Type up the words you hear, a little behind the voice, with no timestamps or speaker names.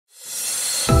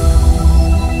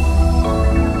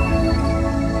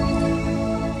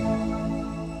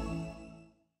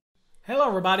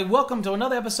everybody. Welcome to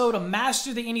another episode of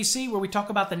Master the NEC, where we talk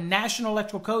about the National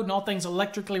Electrical Code and all things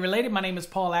electrically related. My name is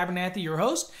Paul Abernathy, your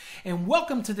host, and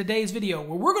welcome to today's video,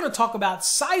 where we're going to talk about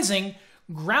sizing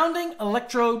grounding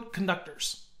electrode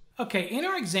conductors. Okay, in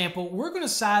our example, we're going to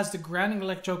size the grounding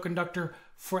electrode conductor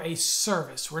for a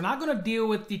service. We're not going to deal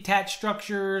with detached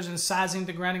structures and sizing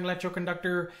the grounding electrode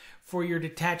conductor for your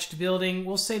detached building.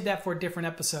 We'll save that for a different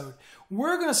episode.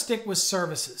 We're going to stick with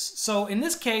services. So in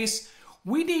this case,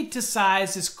 we need to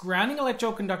size this grounding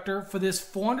electrode conductor for this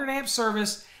 400 amp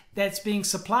service that's being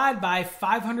supplied by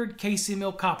 500 kc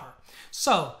mil copper.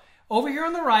 So over here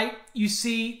on the right, you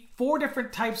see 4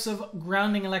 different types of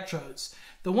grounding electrodes.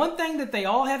 The one thing that they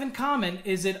all have in common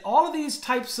is that all of these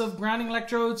types of grounding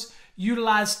electrodes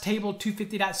utilize table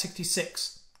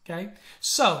 250.66. Okay,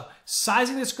 so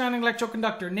sizing this grounding electrode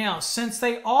conductor. Now, since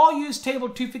they all use table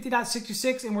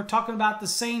 250.66 and we're talking about the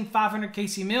same 500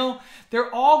 kc mil,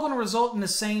 they're all going to result in the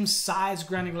same size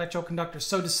grounding electrode conductor.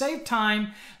 So to save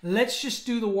time, let's just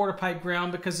do the water pipe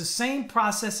ground, because the same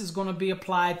process is going to be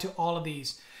applied to all of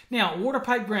these. Now, water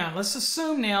pipe ground. Let's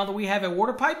assume now that we have a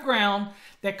water pipe ground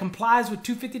that complies with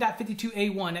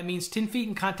 250.52A1. That means 10 feet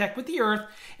in contact with the earth,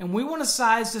 and we want to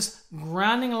size this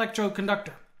grounding electrode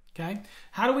conductor. Okay,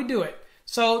 how do we do it?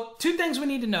 So 2 things we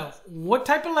need to know: what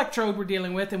type of electrode we're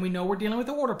dealing with, and we know we're dealing with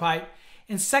a water pipe.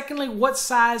 And secondly, what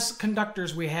size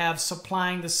conductors we have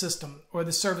supplying the system, or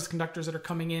the service conductors that are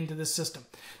coming into the system.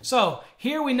 So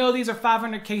here we know these are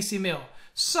 500 kc mil.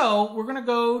 So we're going to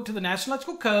go to the National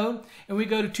Electrical Code and we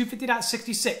go to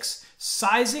 250.66,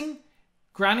 sizing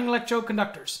grounding electrode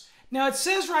conductors. Now it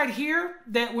says right here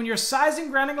that when you're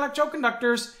sizing grounding electrode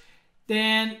conductors,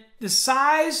 then the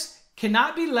size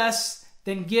cannot be less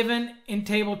than given in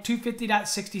table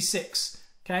 250.66.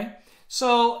 Okay,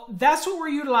 so that's what we're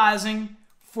utilizing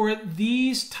for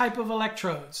these type of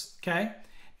electrodes. Okay,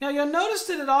 now you'll notice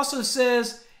that it also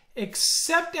says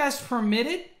except as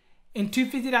permitted in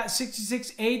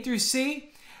 250.66A through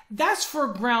C. That's for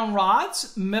ground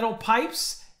rods, metal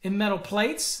pipes and metal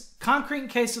plates, concrete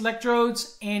encased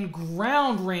electrodes, and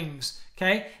ground rings.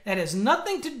 Okay, that has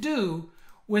nothing to do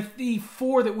with the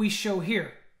 4 that we show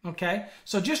here. Okay,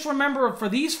 so just remember, for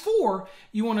these 4,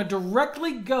 you want to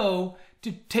directly go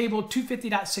to table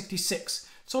 250.66.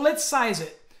 So let's size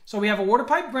it. So we have a water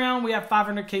pipe ground, we have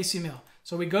 500 kc mil.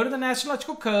 So we go to the National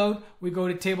Electrical Code, we go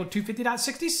to table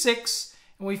 250.66,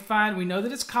 and we know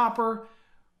that it's copper.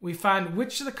 We find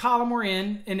which of the column we're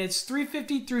in, and it's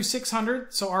 350 through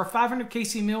 600. So our 500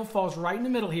 kc mil falls right in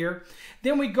the middle here.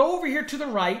 Then we go over here to the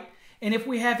right, and if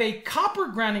we have a copper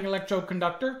grounding electrode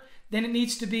conductor, then it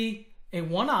needs to be a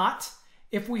 1/0.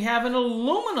 If we have an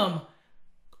aluminum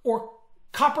or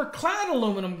copper clad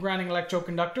aluminum grounding electrode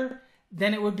conductor,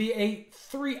 then it would be a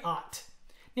 3/0.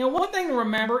 Now, one thing to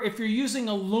remember, if you're using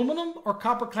aluminum or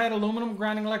copper clad aluminum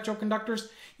grounding electrode conductors,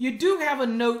 you do have a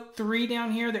note 3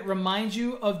 down here that reminds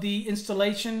you of the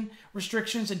installation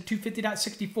restrictions in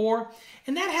 250.64,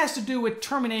 and that has to do with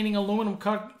terminating aluminum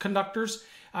conductors,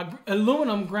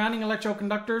 aluminum grounding electrode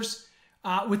conductors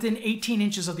within 18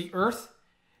 inches of the earth.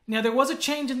 Now, there was a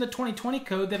change in the 2020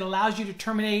 code that allows you to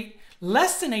terminate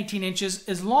less than 18 inches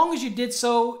as long as you did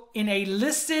so in a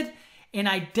listed and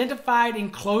identified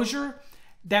enclosure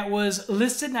that was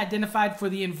listed and identified for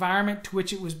the environment to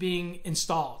which it was being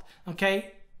installed.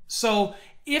 Okay, so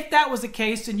if that was the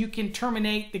case, then you can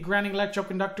terminate the grounding electrode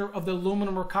conductor of the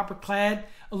aluminum or copper clad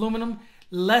aluminum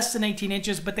less than 18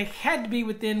 inches, but they had to be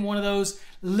within one of those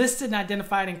listed and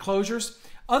identified enclosures.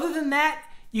 Other than that,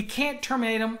 you can't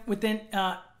terminate them within,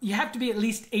 you have to be at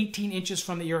least 18 inches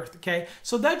from the earth. Okay,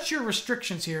 so that's your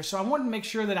restrictions here. So I wanted to make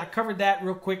sure that I covered that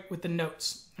real quick with the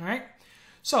notes. All right,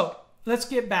 so let's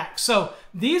get back. So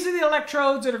these are the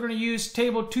electrodes that are going to use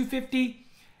table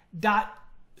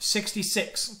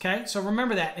 250.66. Okay, so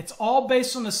remember that. It's all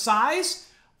based on the size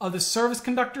of the service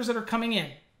conductors that are coming in.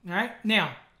 All right,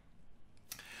 now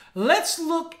let's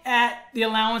look at the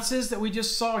allowances that we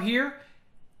just saw here,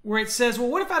 where it says, well,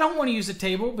 what if I don't want to use a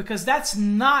table? Because that's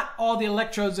not all the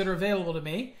electrodes that are available to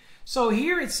me. So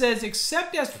here it says,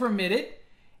 except as permitted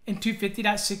in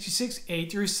 250.66A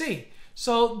through C.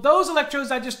 So those electrodes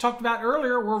I just talked about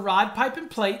earlier were rod, pipe, and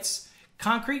plates,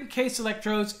 concrete encased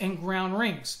electrodes, and ground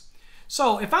rings.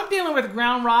 So if I'm dealing with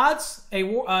ground rods,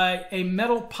 a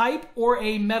metal pipe, or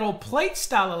a metal plate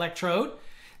style electrode,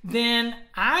 then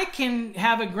I can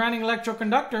have a grounding electrode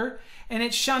conductor, and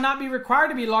it shall not be required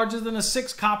to be larger than a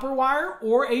 6 copper wire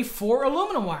or a 4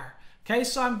 aluminum wire. Okay,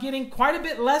 so I'm getting quite a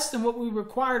bit less than what we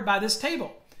required by this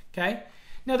table. Okay,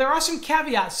 now there are some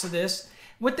caveats to this.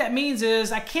 What that means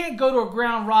is I can't go to a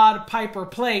ground rod, pipe, or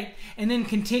plate and then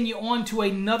continue on to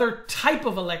another type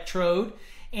of electrode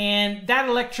and that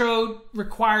electrode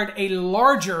required a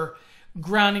larger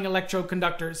grounding electrode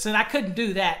conductor. So I couldn't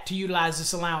do that to utilize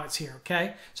this allowance here,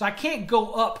 okay? So I can't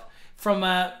go up from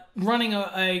running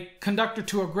a conductor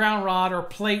to a ground rod or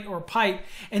plate or pipe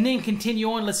and then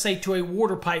continue on, let's say, to a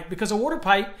water pipe, because a water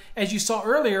pipe, as you saw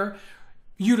earlier,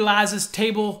 utilizes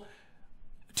table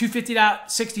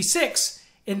 250.66,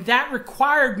 and that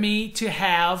required me to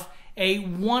have a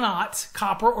 1/0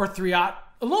 copper or 3/0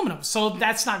 aluminum. So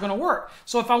that's not going to work.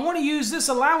 So if I want to use this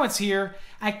allowance here,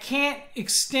 I can't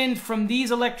extend from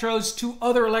these electrodes to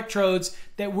other electrodes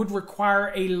that would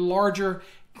require a larger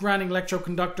grounding electrode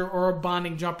conductor or a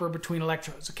bonding jumper between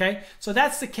electrodes, okay? So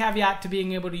that's the caveat to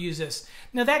being able to use this.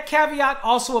 Now that caveat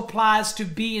also applies to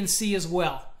B and C as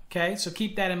well, okay? So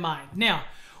keep that in mind. Now,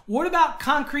 what about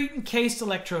concrete encased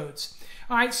electrodes?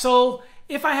 All right, so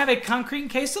if I have a concrete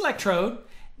encased electrode,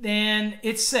 then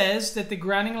it says that the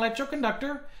grounding electrode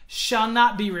conductor shall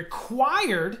not be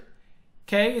required,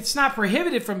 okay? It's not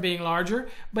prohibited from being larger,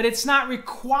 but it's not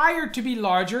required to be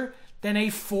larger than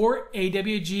a 4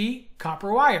 AWG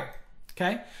copper wire,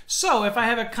 okay? So if I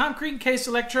have a concrete encased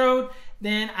electrode,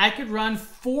 then I could run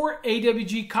 4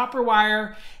 AWG copper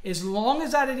wire as long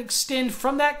as I didn't extend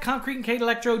from that concrete encased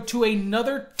electrode to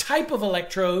another type of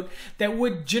electrode that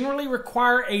would generally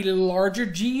require a larger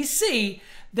GEC,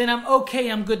 then I'm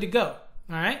okay, I'm good to go,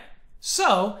 all right?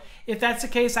 So if that's the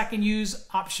case, I can use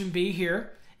option B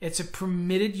here. It's a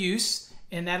permitted use,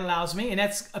 and that allows me, and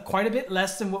that's quite a bit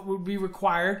less than what would be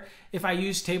required if I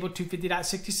use table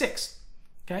 250.66,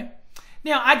 okay?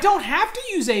 Now, I don't have to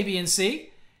use A, B, and C.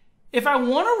 If I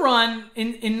want to run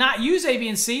and not use A, B,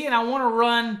 and C, and I want to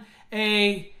run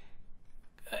a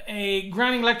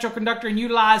grounding electrode conductor and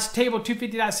utilize table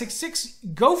 250.66,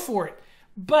 go for it.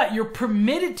 But you're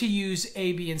permitted to use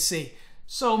A, B, and C.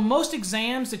 So most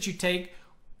exams that you take,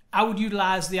 I would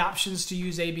utilize the options to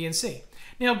use A, B, and C.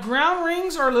 Now, ground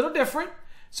rings are a little different.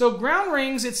 So ground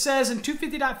rings, it says in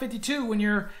 250.52 when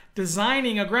you're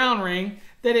designing a ground ring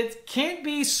that it can't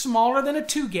be smaller than a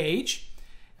 2 gauge.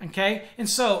 Okay, and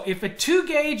so if a 2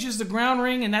 gauge is the ground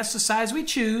ring and that's the size we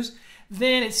choose,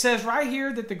 then it says right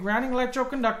here that the grounding electrode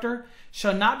conductor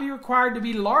shall not be required to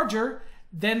be larger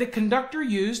than the conductor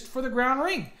used for the ground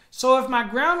ring. So if my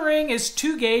ground ring is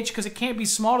 2 gauge, because it can't be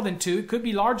smaller than 2, it could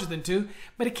be larger than 2,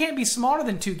 but it can't be smaller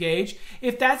than 2 gauge.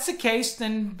 If that's the case,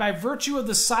 then by virtue of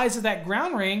the size of that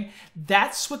ground ring,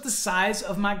 that's what the size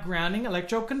of my grounding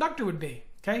electrode conductor would be.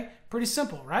 Okay, pretty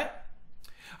simple, right?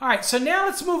 All right, so now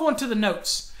let's move on to the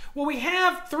notes. Well, we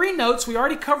have 3 notes. We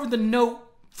already covered the note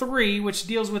 3, which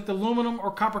deals with aluminum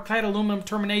or copper-clad aluminum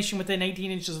termination within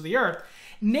 18 inches of the earth.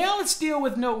 Now let's deal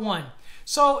with note 1.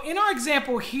 So in our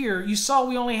example here, you saw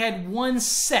we only had 1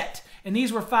 set, and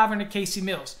these were 500 kc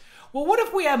mills. Well, what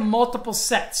if we have multiple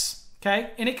sets,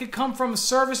 okay? And it could come from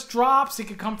service drops, it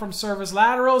could come from service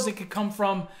laterals, it could come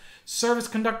from service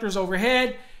conductors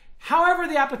overhead. However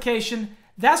the application,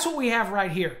 that's what we have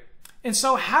right here. And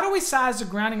so how do we size the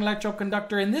grounding electrode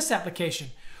conductor in this application?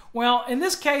 Well, in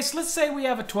this case, let's say we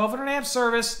have a 1200 amp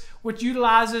service which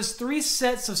utilizes 3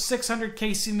 sets of 600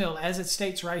 kc mil, as it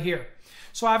states right here.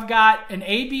 So I've got an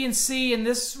A, B, and C in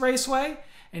this raceway,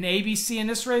 an ABC in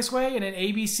this raceway, and an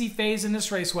ABC phase in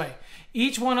this raceway.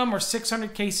 Each one of them are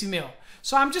 600 kc mil.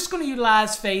 So I'm just going to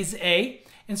utilize phase A.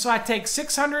 And so I take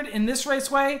 600 in this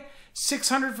raceway,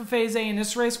 600 for phase A in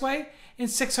this raceway, and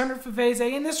 600 for phase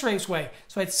A in this raceway.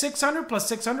 So it's 600 plus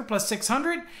 600 plus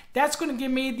 600. That's going to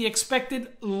give me the expected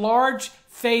large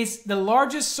phase, the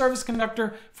largest service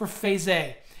conductor for phase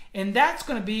A. And that's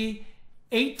going to be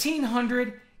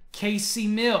 1800 kc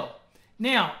mil.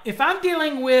 Now, if I'm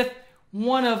dealing with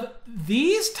one of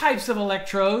these types of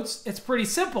electrodes, it's pretty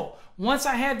simple. Once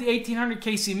I have the 1800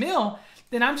 kc mil,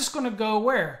 then I'm just going to go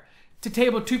where? To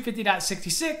table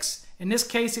 250.66. In this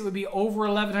case, it would be over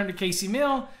 1100 kc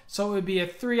mil, so it would be a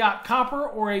 3/0 copper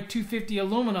or a 250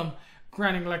 aluminum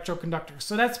grounding electrode conductor.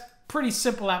 So that's pretty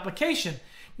simple application.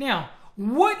 Now,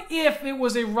 what if it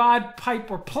was a rod,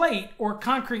 pipe, or plate, or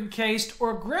concrete encased,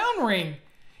 or ground ring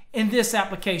in this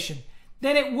application?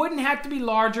 Then it wouldn't have to be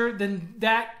larger than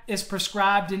that is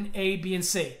prescribed in A, B, and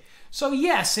C. So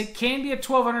yes, it can be a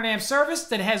 1200 amp service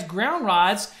that has ground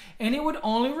rods, and it would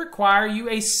only require you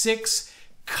a 6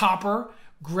 copper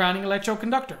grounding electrode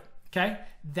conductor. Okay,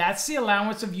 that's the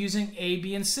allowance of using A,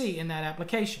 B, and C in that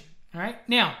application. All right,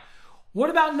 now what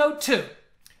about note 2?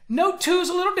 Note 2 is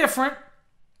a little different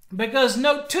because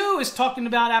note 2 is talking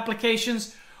about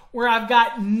applications where I've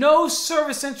got no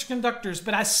service entry conductors,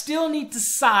 but I still need to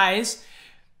size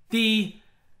the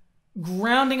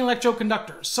grounding electrode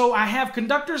conductors. So I have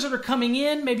conductors that are coming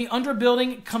in, maybe under a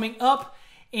building, coming up,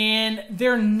 and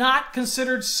they're not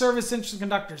considered service entry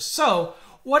conductors. So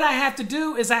what I have to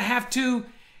do is I have to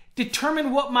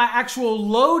determine what my actual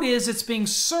load is that's being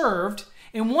served.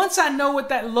 And once I know what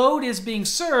that load is being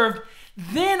served,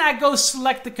 then I go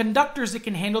select the conductors that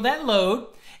can handle that load,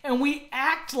 and we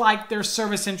act like they're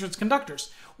service entrance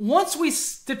conductors. Once we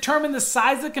determine the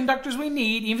size of the conductors we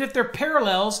need, even if they're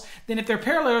parallels, then if they're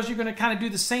parallels, you're going to kind of do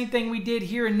the same thing we did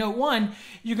here in note 1.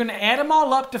 You're going to add them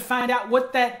all up to find out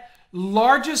what that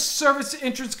largest service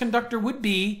entrance conductor would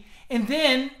be. And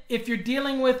then if you're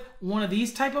dealing with one of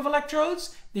these type of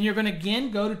electrodes, then you're going to again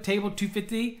go to table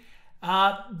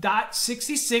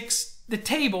 250.66, the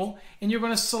table, and you're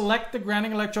going to select the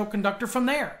grounding electrode conductor from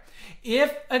there.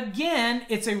 If again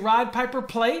it's a rod piper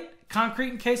plate,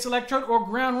 concrete encased electrode, or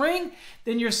ground ring,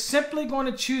 then you're simply going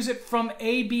to choose it from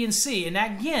A, B, and C. And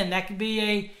that, again, that could be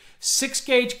a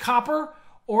 6-gauge copper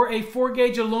or a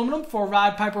 4-gauge aluminum for a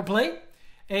rod piper plate,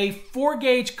 a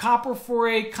 4-gauge copper for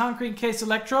a concrete encased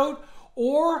electrode,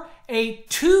 or a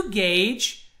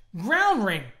 2-gauge ground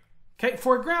ring, okay,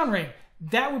 for a ground ring.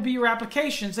 That would be your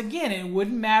applications. Again, it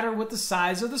wouldn't matter what the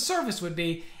size of the service would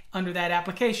be under that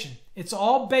application. It's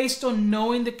all based on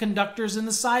knowing the conductors and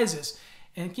the sizes.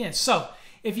 And again, so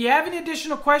if you have any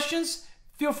additional questions,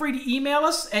 feel free to email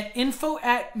us at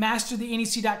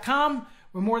info@masterthenec.com.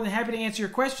 We're more than happy to answer your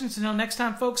questions. Until next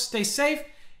time, folks, stay safe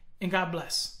and God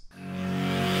bless.